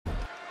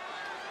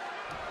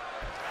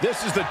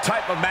This is the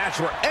type of match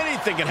where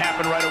anything can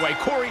happen right away.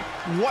 Corey,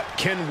 what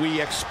can we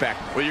expect?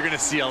 Well, you're going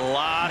to see a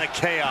lot of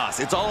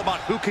chaos. It's all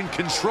about who can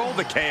control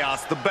the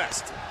chaos the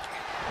best.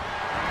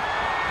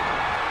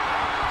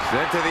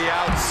 Sent to the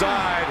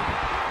outside.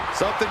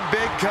 Something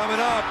big coming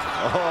up.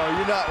 Oh,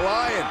 you're not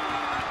lying.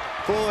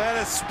 Full head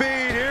of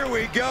speed. Here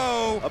we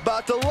go.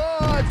 About to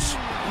launch.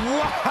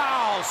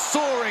 Wow,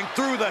 soaring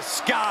through the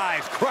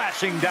skies,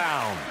 crashing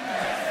down.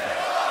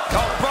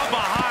 Oh, from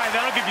behind,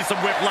 that'll give you some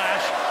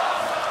whiplash.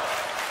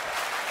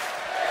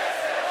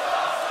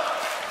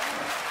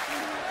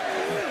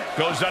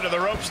 Goes under the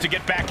ropes to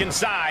get back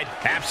inside.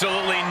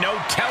 Absolutely no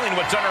telling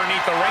what's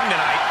underneath the ring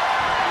tonight.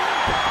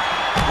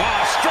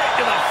 Wow, straight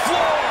to the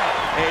floor.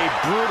 A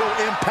brutal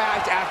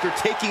impact after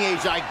taking a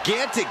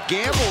gigantic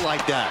gamble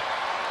like that.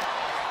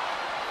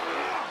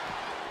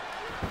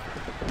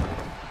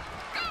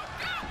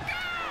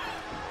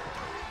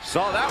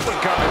 Saw that one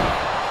coming.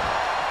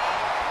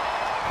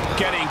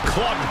 Getting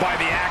clubbed by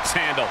the axe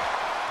handle.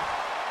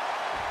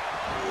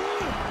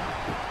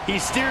 He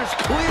steers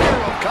clear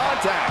of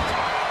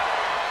contact.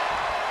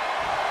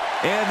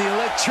 And the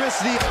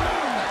electricity.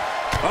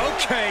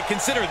 Okay,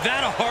 consider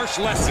that a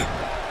harsh lesson.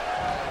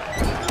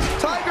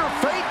 Tiger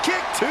feint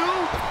kick, too.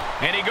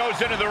 And he goes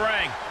into the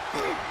ring.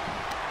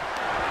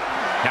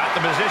 Not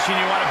the position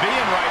you want to be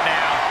in right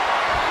now.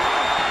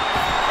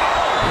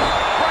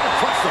 Right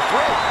across the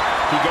throat.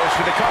 He goes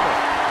for the cover.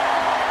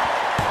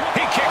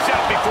 He kicks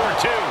out before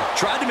two.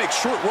 Tried to make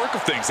short work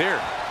of things here.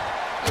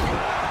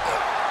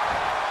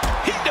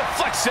 He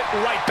deflects it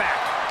right back.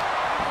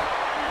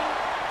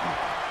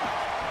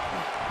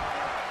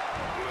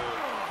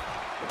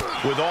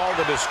 With all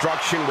the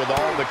destruction, with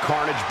all the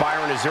carnage,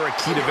 Byron, is there a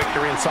key to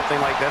victory in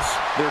something like this?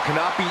 There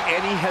cannot be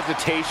any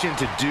hesitation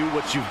to do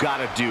what you've got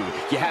to do.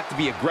 You have to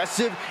be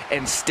aggressive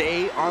and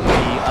stay on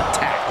the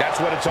attack.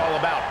 That's what it's all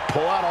about.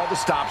 Pull out all the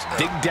stops,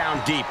 dig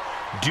down deep,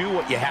 do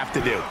what you have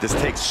to do. This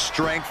takes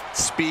strength,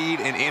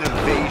 speed, and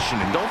innovation.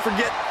 And don't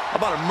forget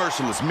about a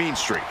merciless mean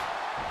streak.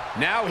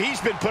 Now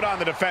he's been put on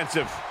the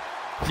defensive.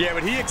 Yeah,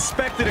 but he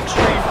expected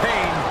extreme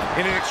pain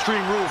in an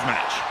Extreme Rules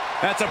match.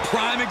 That's a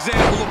prime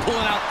example of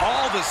pulling out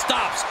all the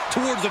stops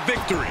towards a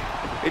victory.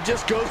 It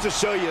just goes to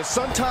show you,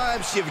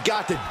 sometimes you've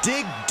got to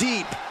dig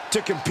deep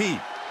to compete.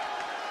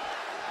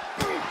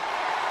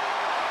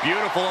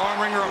 Beautiful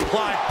arm wringer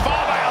applied.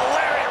 Followed by a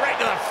lariat right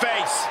to the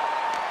face.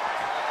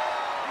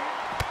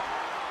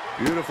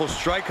 Beautiful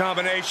strike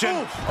combination.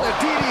 Oof, a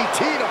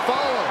DDT to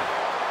follow.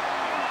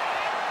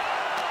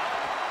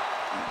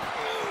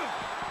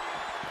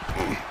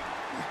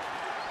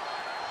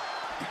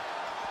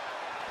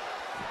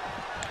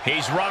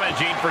 He's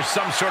rummaging for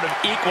some sort of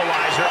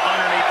equalizer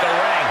underneath the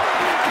ring.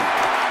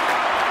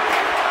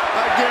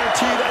 I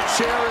guarantee that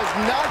chair is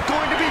not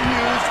going to be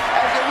used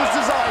as it was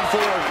designed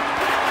for.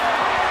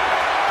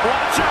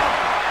 Watch out!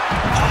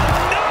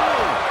 Oh, no!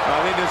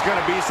 I think there's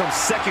going to be some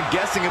second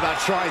guessing about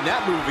trying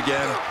that move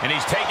again. And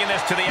he's taking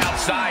this to the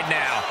outside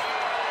now.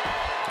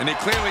 And he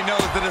clearly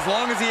knows that as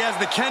long as he has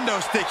the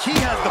kendo stick, he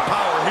has the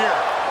power here.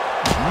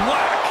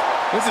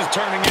 Whack! This is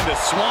turning into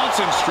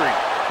Swanson Street.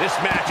 This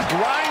match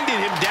grinded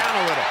him down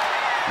a little.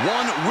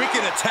 One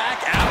wicked attack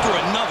after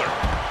another.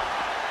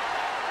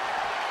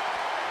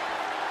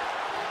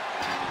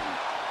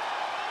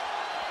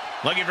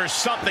 Looking for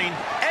something,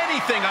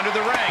 anything under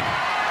the ring.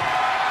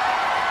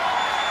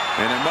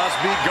 And it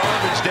must be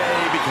garbage day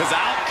because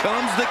out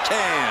comes the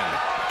can.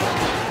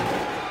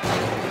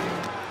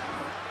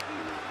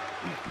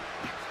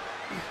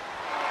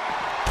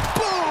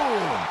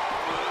 Boom!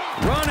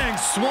 Running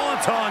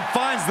Swanton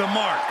finds the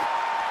mark.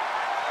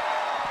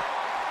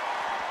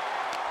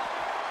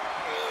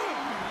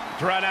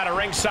 Thrown out of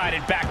ringside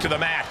and back to the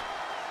mat.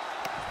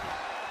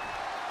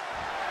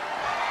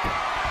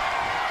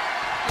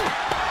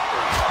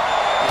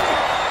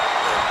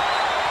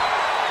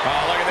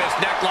 Oh, look at this,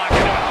 neck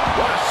locking up.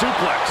 What a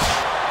suplex.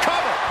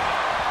 Cover.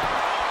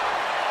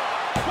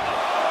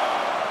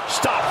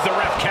 Stops the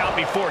ref count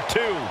before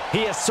two.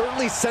 He is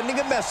certainly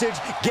sending a message,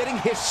 getting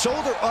his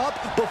shoulder up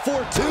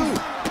before two.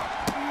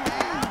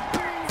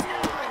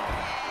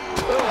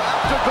 Oh,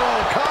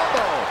 afterglow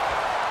combo.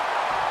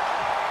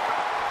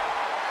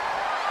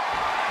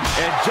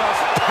 And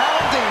just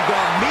pounding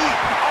the meat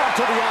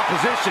onto the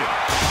opposition.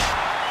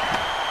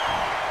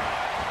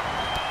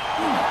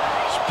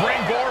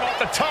 Springboard off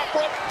the top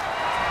rope.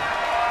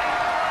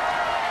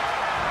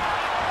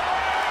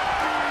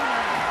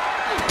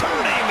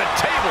 Turning the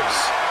tables.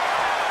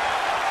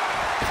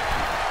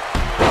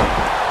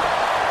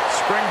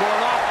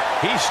 Springboard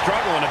off. He's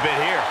struggling a bit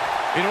here.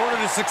 In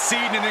order to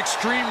succeed in an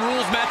Extreme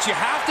Rules match, you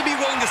have to be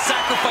willing to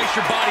sacrifice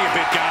your body a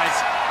bit, guys.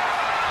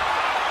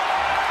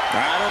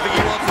 I don't think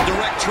he wants to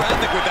direct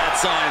traffic with that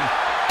sign.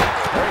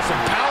 There's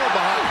some power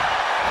behind.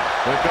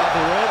 Look out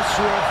the ropes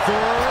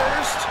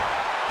reversed.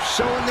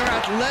 Showing their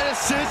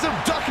athleticism,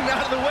 ducking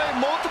out of the way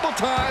multiple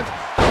times.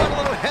 How about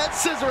a little head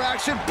scissor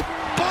action?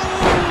 Boom!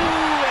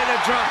 And a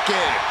drop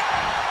kick.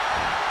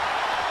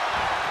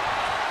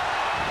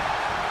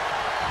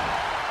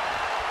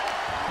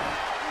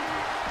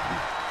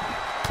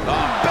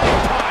 Oh, big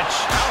punch.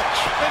 Ouch.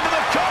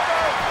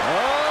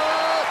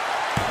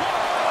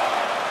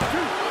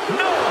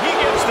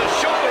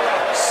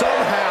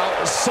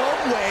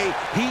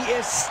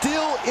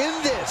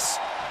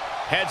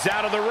 Heads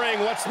out of the ring.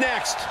 What's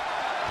next?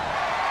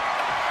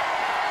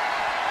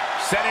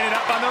 Setting it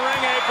up on the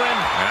ring apron.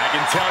 And I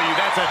can tell you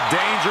that's a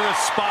dangerous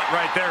spot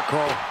right there,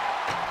 Cole.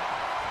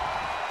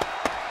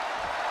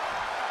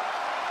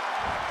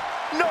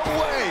 No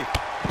way!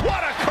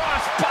 What a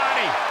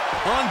crossbody!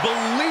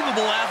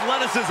 Unbelievable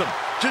athleticism.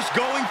 Just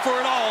going for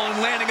it all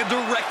and landing a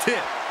direct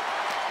hit.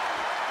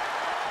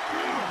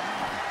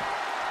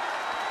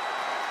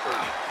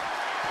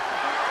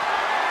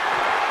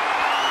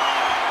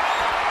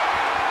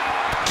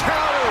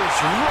 Counters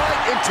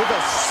right into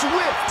the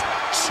swift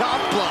chop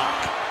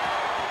block.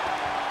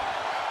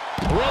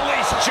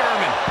 Release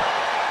German.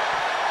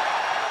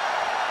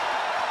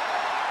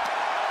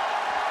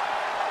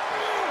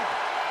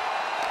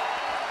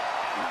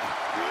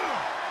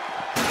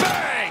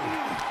 Bang!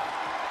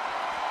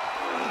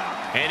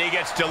 And he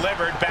gets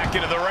delivered back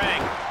into the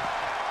ring.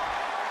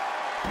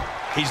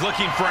 He's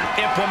looking for an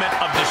implement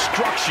of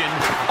destruction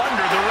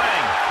under the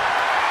ring.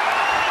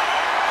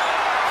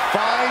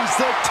 Finds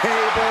the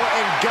table,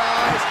 and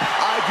guys,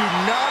 I do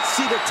not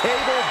see the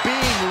table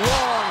being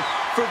wrong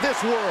for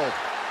this world.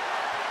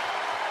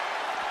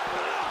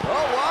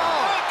 Oh, wow.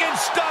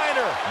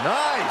 Steiner.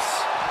 Nice.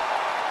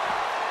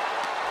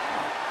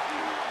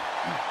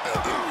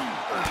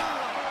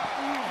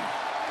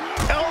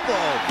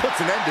 Elbow puts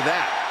an end to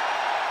that.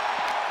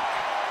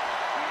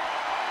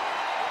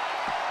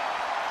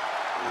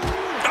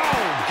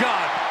 Oh,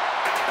 God.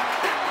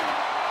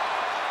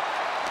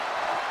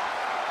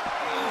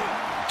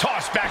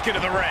 Tossed back into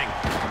the ring.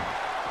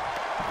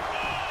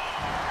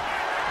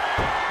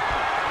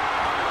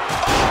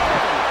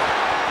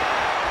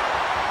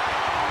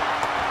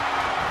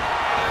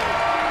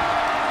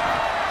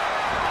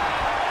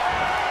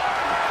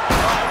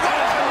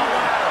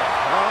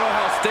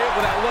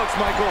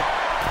 Michael,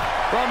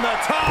 from the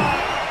top.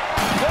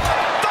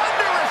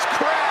 Thunderous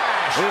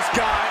crash. This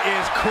guy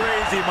is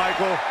crazy,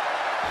 Michael.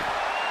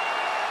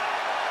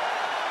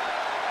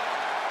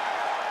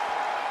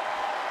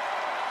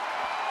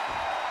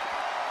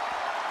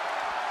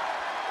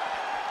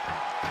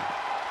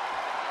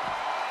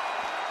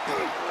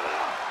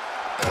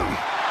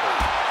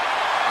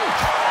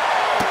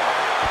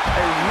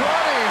 A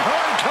running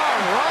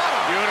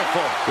hurricanrana.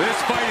 Beautiful. This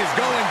fight is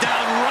going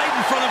down right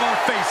in front of our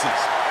faces.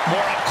 More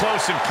up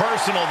close and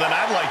personal than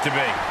I'd like to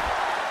be.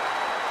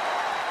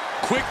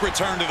 Quick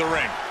return to the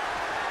ring.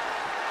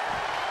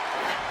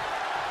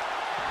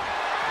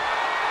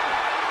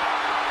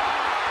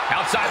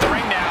 Outside the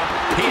ring now.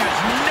 He has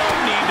no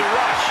need to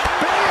rush.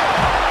 Bam!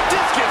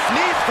 Discus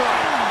knee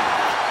strike.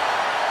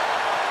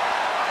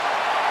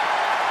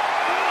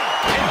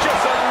 And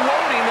just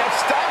unloading that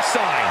stop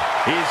sign.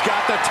 He's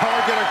got the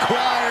target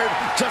acquired.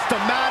 Just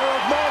a matter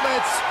of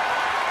moments.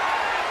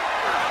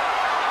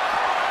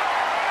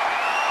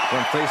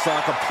 One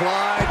facelock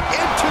applied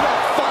into the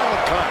final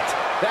cut.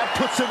 That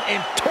puts him in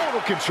total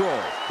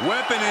control.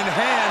 Weapon in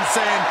hand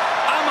saying,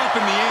 I'm up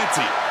in the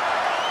ante.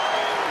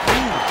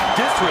 Ooh,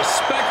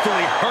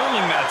 disrespectfully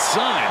hurling that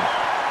sign.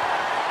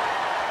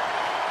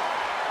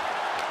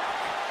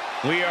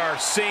 We are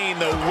seeing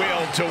the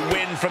will to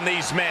win from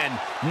these men.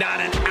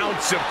 Not an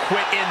ounce of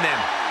quit in them.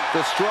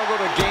 The struggle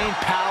to gain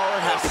power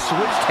has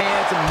switched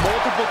hands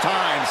multiple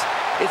times.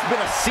 It's been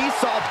a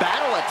seesaw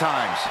battle at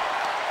times.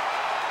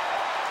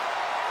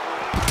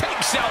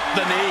 Takes out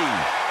the knee.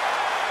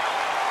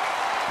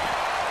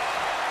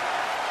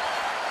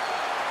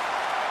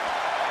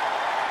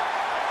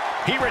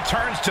 He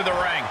returns to the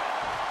ring.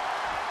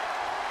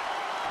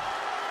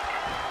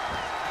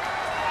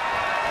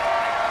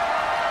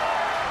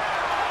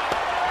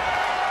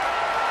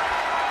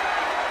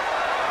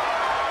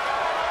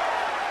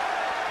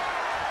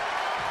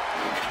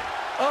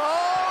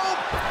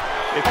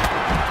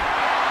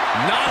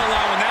 Not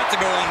allowing that to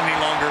go on any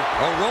longer.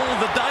 A roll of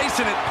the dice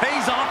and it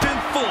pays off in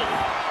full.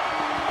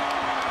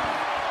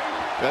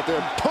 Got their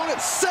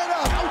opponent set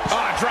up.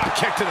 Oh, drop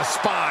kick to the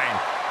spine.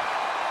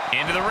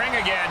 Into the ring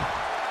again.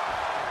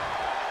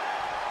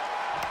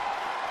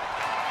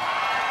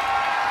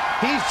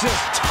 He's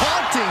just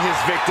taunting his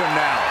victim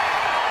now.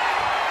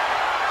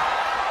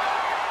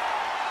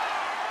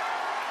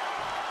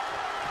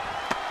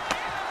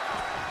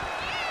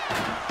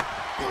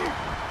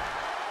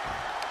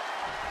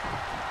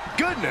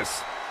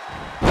 Goodness.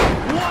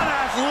 What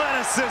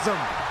athleticism!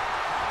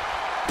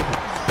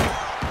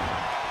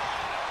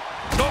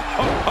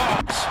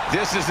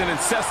 This is an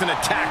incessant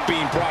attack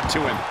being brought to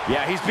him.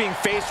 Yeah, he's being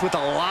faced with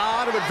a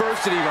lot of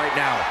adversity right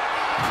now.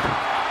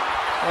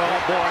 Oh,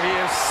 boy, he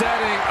is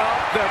setting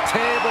up the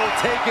table,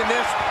 taking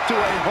this to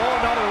a whole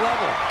nother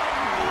level.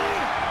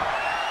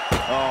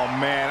 Oh,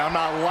 man, I'm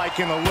not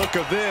liking the look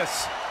of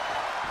this.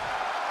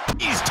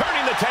 He's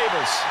turning the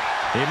tables.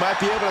 He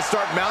might be able to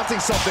start mounting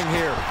something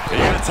here.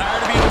 He got tired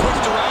of being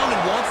pushed around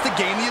and wants to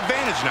gain the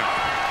advantage now.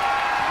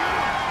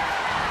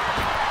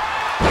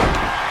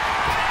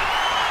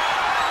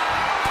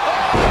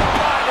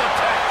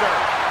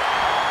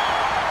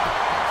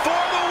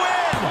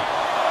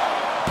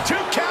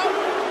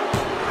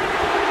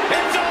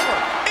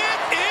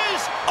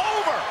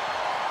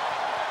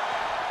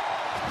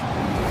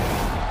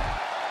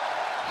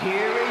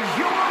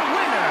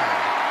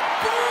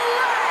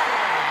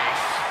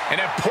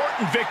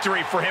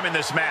 victory for him in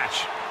this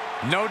match.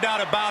 No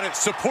doubt about it.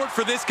 Support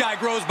for this guy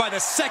grows by the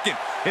second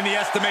in the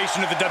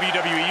estimation of the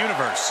WWE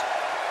Universe.